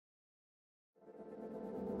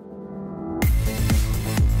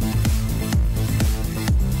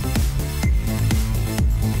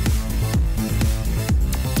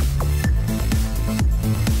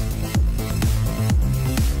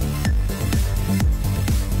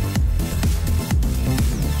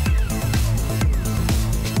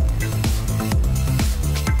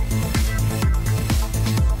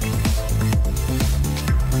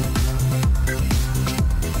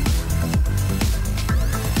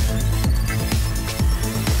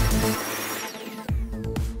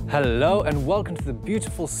Hello and welcome to the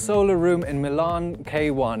beautiful Solar Room in Milan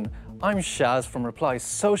K1. I'm Shaz from Reply's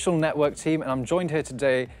social network team, and I'm joined here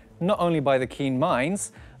today not only by the keen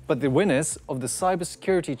minds, but the winners of the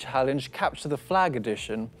Cybersecurity Challenge Capture the Flag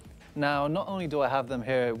edition. Now, not only do I have them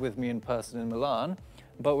here with me in person in Milan,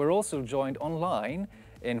 but we're also joined online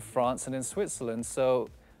in France and in Switzerland. So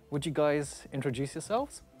would you guys introduce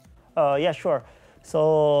yourselves? Yeah, sure.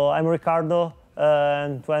 So I'm Ricardo,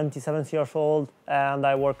 I'm 27 years old, and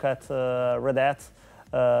I work at Red Hat.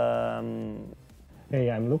 Hey,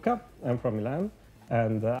 I'm Luca, I'm from Milan,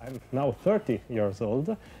 and I'm now 30 years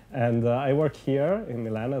old, and I work here in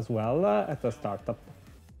Milan as well at a startup.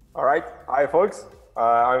 All right, hi folks,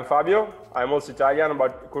 I'm Fabio, I'm also Italian,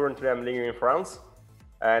 but currently I'm living in France,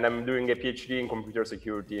 and I'm doing a PhD in computer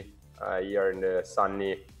security here in the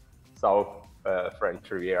sunny South French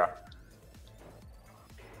Riviera.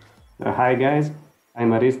 Hi guys,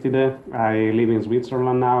 I'm Aristide. I live in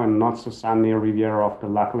Switzerland now and not so sunny Riviera of the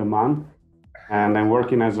Lac Le Mans. And I'm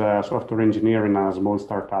working as a software engineer in a small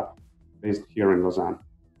startup based here in Lausanne.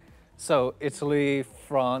 So Italy,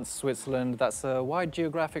 France, Switzerland, that's a wide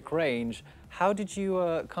geographic range. How did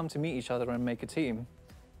you come to meet each other and make a team?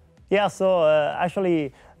 Yeah, so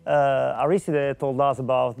actually Aristide told us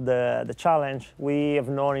about the challenge. We have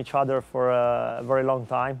known each other for a very long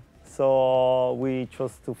time. So we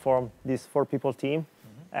chose to form this 4-people team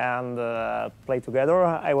and play together.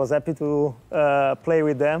 I was happy to play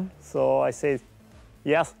with them, so I said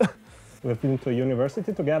yes. We've been to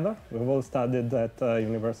university together. We've all studied at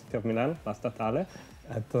University of Milan, La Statale,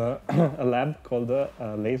 at a lab called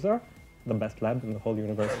Laser, the best lab in the whole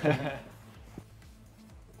university.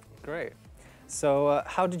 Great. So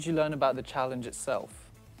how did you learn about the challenge itself?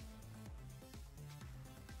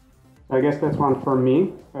 I guess that's one for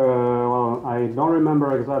me. Well, I don't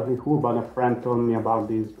remember exactly who, but a friend told me about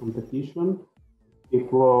this competition.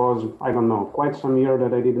 It was, I don't know, quite some year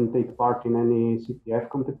that I didn't take part in any CTF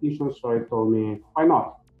competition, so he told me, why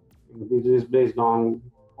not? This is based on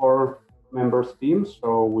 4 members teams,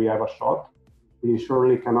 so we have a shot. We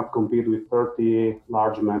surely cannot compete with 30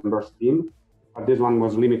 large members team, but this one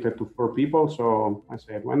was limited to 4 people, so I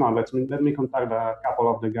said, why not? Let me contact a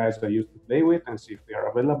couple of the guys I used to play with and see if they are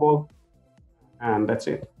available. And that's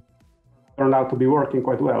it. Turned out to be working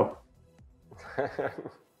quite well.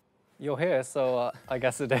 You're here, so I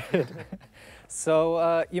guess it did.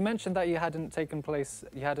 So you mentioned that you hadn't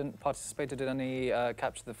participated in any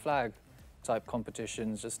Capture the Flag type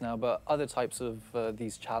competitions just now, but other types of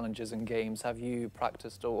these challenges and games, have you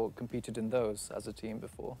practiced or competed in those as a team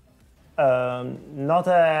before? Not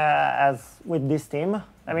as with this team.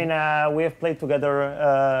 I mean, we have played together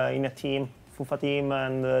in a team, FUFA team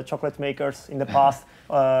and Chocolate Makers in the past,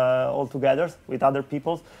 all together with other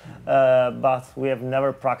people, but we have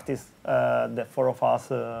never practiced the 4 of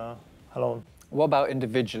us alone. What about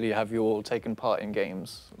individually? Have you all taken part in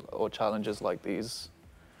games or challenges like these?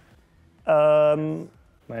 Many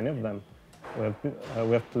of them.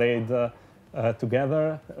 We've played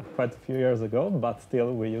together quite a few years ago, but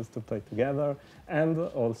still we used to play together, and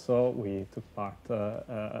also we took part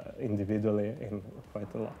individually in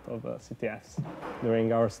quite a lot of CTFs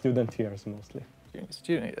during our student years mostly.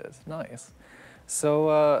 Student years, nice.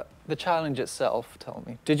 So the challenge itself, tell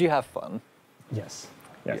me, did you have fun? Yes.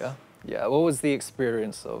 Yeah. What was the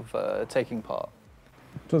experience of taking part?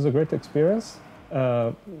 It was a great experience.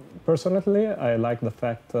 Personally, I like the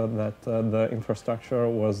fact that the infrastructure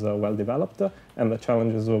was well developed and the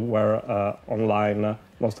challenges were online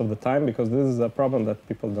most of the time, because this is a problem that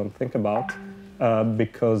people don't think about,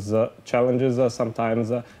 because challenges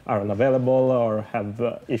sometimes are unavailable or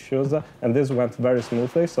have issues, and this went very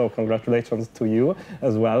smoothly, so congratulations to you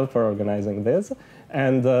as well for organizing this.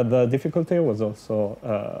 And the difficulty was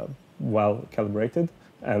also well calibrated.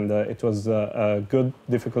 And it was a good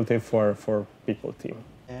difficulty for people team.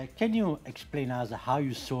 Can you explain us how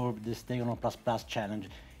you solved this Steganol++ challenge?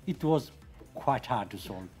 It was quite hard to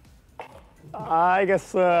solve. I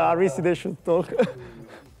guess Aristide should talk.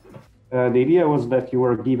 The idea was that you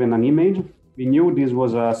were given an image. We knew this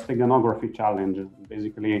was a steganography challenge.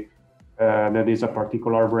 Basically, that is a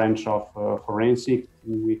particular branch of forensic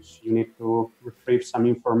in which you need to retrieve some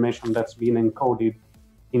information that's been encoded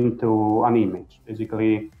into an image.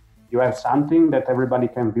 Basically, you have something that everybody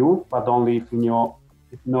can view, but only if you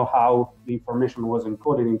know how the information was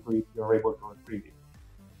encoded into it, you're able to retrieve it.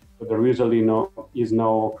 So there usually is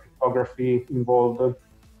no cryptography involved.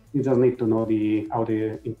 You just need to know how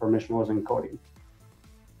the information was encoded.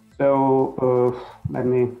 So let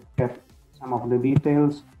me get some of the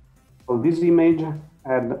details. So this image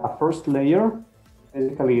had a first layer.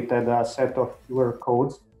 Basically, it had a set of QR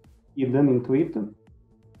codes hidden into it.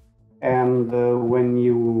 And when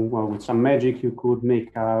you, well, with some magic, you could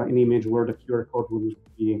make an image where the QR code would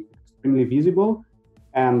be extremely visible.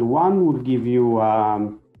 And one would give you a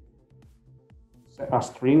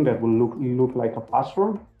string that will look like a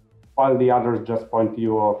password, while the others just point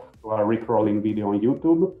you off to a Rickrolling video on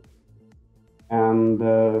YouTube. And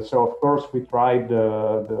so, of course, we tried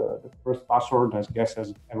the first password, I guess,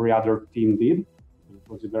 as every other team did. It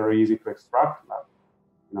was very easy to extract. But,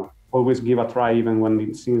 always give a try, even when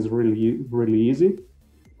it seems really easy.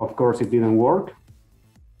 Of course, it didn't work.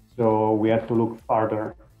 So we had to look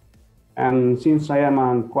further. And since I am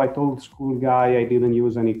a quite old school guy, I didn't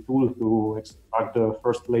use any tool to extract the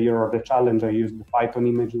first layer of the challenge. I used the Python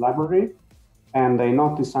image library. And I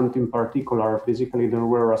noticed something particular. Basically, there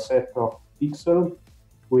were a set of pixels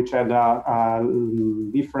which had a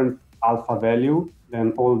different alpha value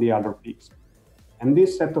than all the other pixels. And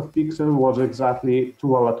this set of pixels was exactly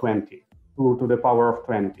 2 over 20, 2 to the power of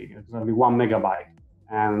 20, exactly 1 megabyte.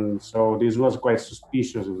 And so this was quite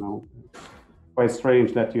suspicious, quite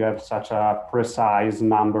strange that you have such a precise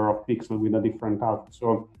number of pixels with a different alpha.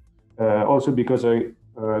 So also because I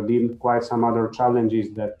did quite some other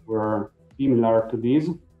challenges that were similar to this,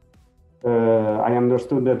 I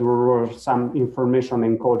understood that there were some information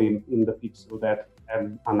encoded in the pixel that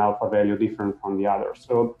had an alpha value different from the others.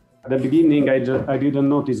 So at the beginning, I didn't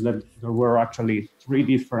notice that there were actually 3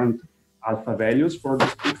 different alpha values for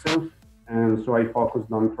this pixel. And so I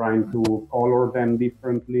focused on trying to color them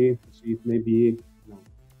differently to see if maybe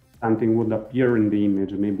something would appear in the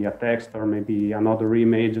image, maybe a text or maybe another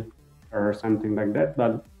image or something like that,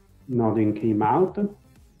 but nothing came out.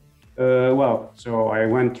 So I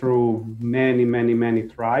went through many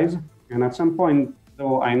tries. And at some point,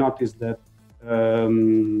 though, I noticed that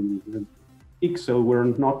the pixel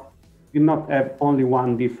did not have only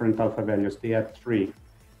 1 different alpha values, they had 3.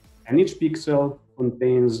 And each pixel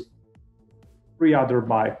contains 3 other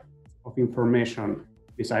bytes of information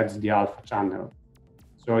besides the alpha channel.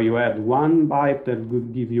 So you had 1 byte that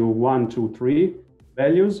would give you 1, 2, 3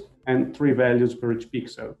 values and 3 values for each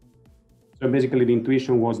pixel. So basically the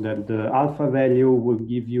intuition was that the alpha value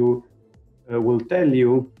will tell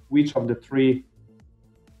you which of the 3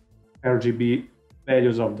 RGB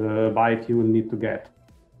values of the byte you will need to get.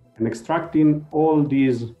 And extracting all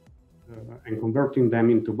these and converting them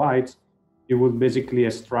into bytes, you would basically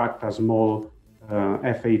extract a small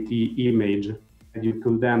FAT image that you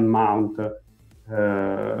could then mount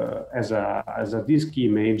as a disk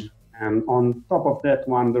image. And on top of that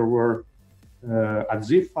one, there were a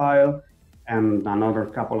zip file and another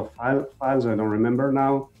couple of files, I don't remember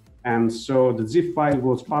now. And so the zip file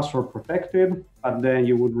was password protected, but then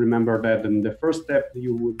you would remember that in the first step,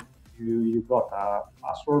 you got a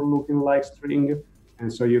password looking like string.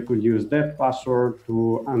 And so you could use that password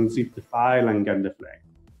to unzip the file and get the flag.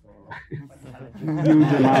 So,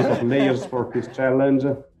 huge amount of layers for this challenge.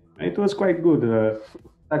 It was quite good. It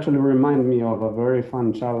actually reminded me of a very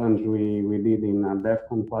fun challenge we did in DEF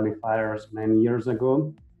CON qualifiers many years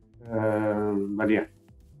ago. But yeah.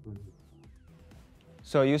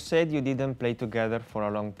 So you said you didn't play together for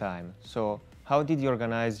a long time. So how did you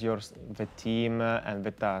organize the team and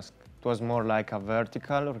the task? It was more like a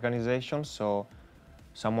vertical organization, so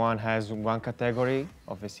someone has one category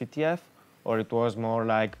of the CTF, or it was more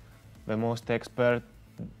like the most expert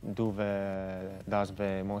does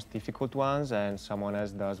the most difficult ones and someone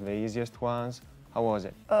else does the easiest ones? How was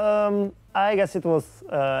it? I guess it was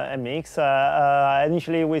a mix.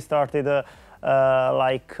 Initially we started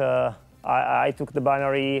I took the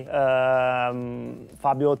binary,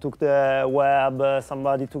 Fabio took the web,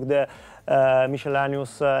 somebody took the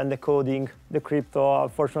miscellaneous and the coding, the crypto.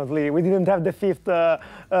 Unfortunately, we didn't have the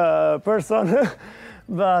 5th person.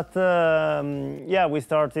 But yeah, we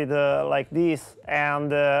started like this,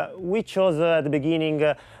 and we chose at the beginning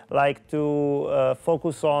to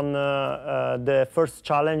focus on the first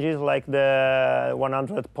challenges, like the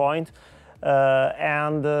 100 point,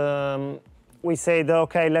 and we said,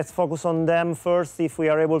 okay, let's focus on them first. If we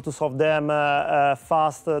are able to solve them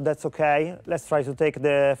fast, that's okay. Let's try to take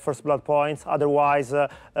the first blood points. Otherwise,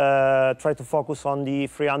 try to focus on the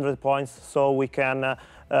 300 points so we can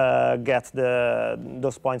get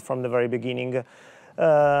those points from the very beginning.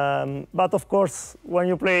 But of course, when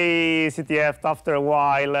you play CTF, after a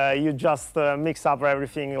while, you just mix up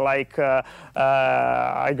everything. Like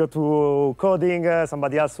I go to coding,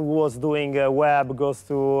 somebody else who was doing web goes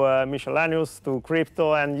to miscellaneous, to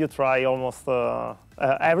crypto, and you try almost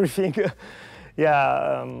everything.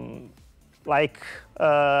 Yeah,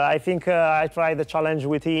 I think I tried the challenge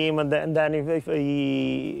with him, and then if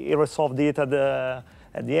he resolved it at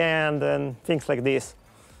the end, and things like this.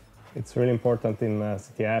 It's really important in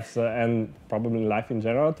CTFs and probably in life in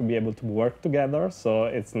general to be able to work together. So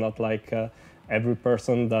it's not like every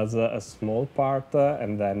person does a small part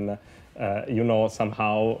and then,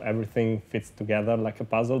 somehow everything fits together like a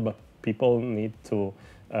puzzle, but people need to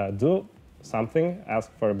do something,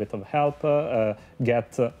 ask for a bit of help,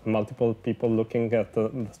 get multiple people looking at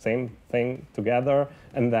the same thing together,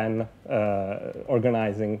 and then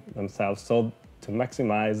organizing themselves. So to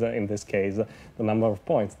maximize, in this case, the number of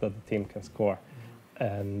points that the team can score.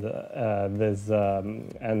 And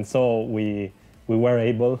and so we were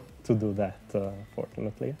able to do that,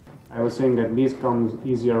 fortunately. I was saying that this comes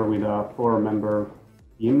easier with a 4-member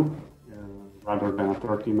team rather than a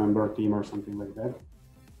 30-member team or something like that.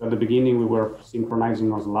 So at the beginning, we were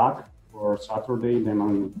synchronizing on Slack for Saturday. Then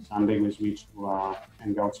on Sunday, we switched to a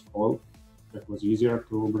Hangouts call. That was easier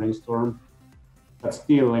to brainstorm. But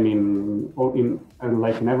still, I mean,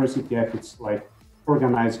 like in every CTF, it's like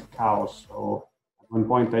organized chaos. So at one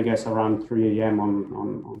point, I guess around 3 a.m.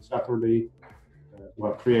 on Saturday,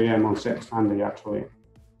 3 a.m. on Sunday, actually,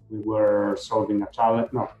 we were solving a challenge.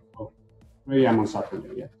 No, 3 a.m. on Saturday,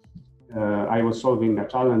 yeah. I was solving a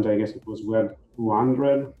challenge, I guess it was Web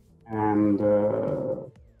 200. And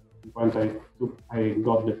once I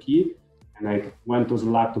got the key, and I went to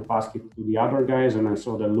Slack to pass it to the other guys, and I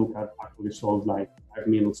saw that Luke had actually solved like 5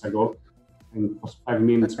 minutes ago, and it was 5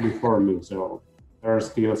 minutes before me. So there are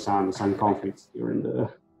still some conflicts during the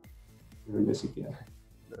CTF.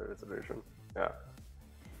 The resolution, yeah.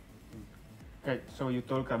 Okay, so you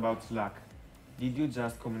talk about Slack. Did you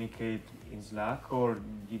just communicate in Slack, or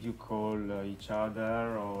did you call each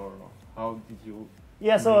other, or how did you?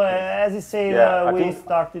 Yeah, so as you say, we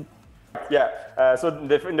started. Yeah, so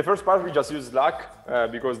in the first part we just used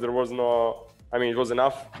Slack because there was no, I mean, it was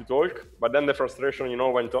enough to talk, but then the frustration,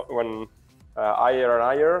 went higher and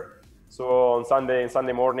higher. So on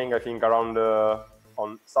Sunday morning, I think around,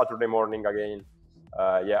 on Saturday morning again,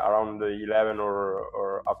 around 11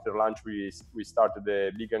 or after lunch, we started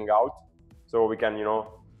the big hangout. So we can,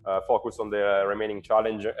 focus on the remaining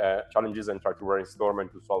challenges and try to brainstorm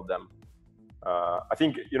and to solve them. I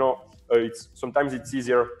think, sometimes it's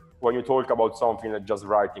easier when you talk about something than just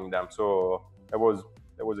writing them. So that was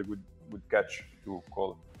a good catch to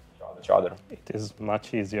call each other. It is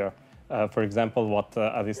much easier. For example, what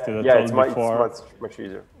Aristide told before. It's much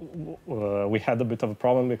easier. We had a bit of a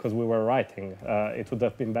problem because we were writing. It would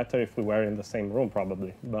have been better if we were in the same room,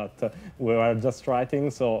 probably. But we were just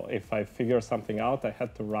writing, so if I figure something out, I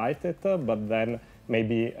had to write it. But then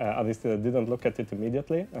maybe Aristide didn't look at it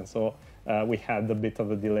immediately, and so we had a bit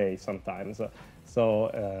of a delay sometimes.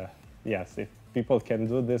 Yes, if people can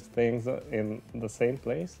do these things in the same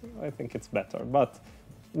place, I think it's better. But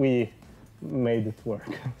we made it work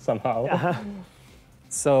somehow.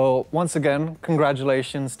 So once again,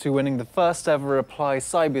 congratulations to winning the first ever Reply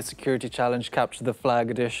Cybersecurity Challenge Capture the Flag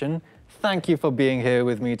edition. Thank you for being here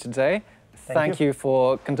with me today. Thank you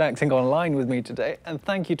for conducting online with me today. And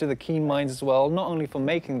thank you to the Keen Minds as well, not only for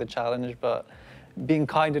making the challenge, but being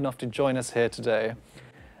kind enough to join us here today.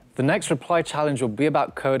 The next Reply Challenge will be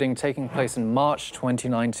about coding, taking place in March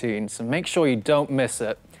 2019. So make sure you don't miss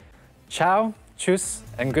it. Ciao, tschüss,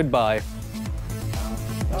 and goodbye.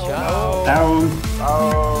 Ciao.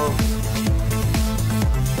 Ciao.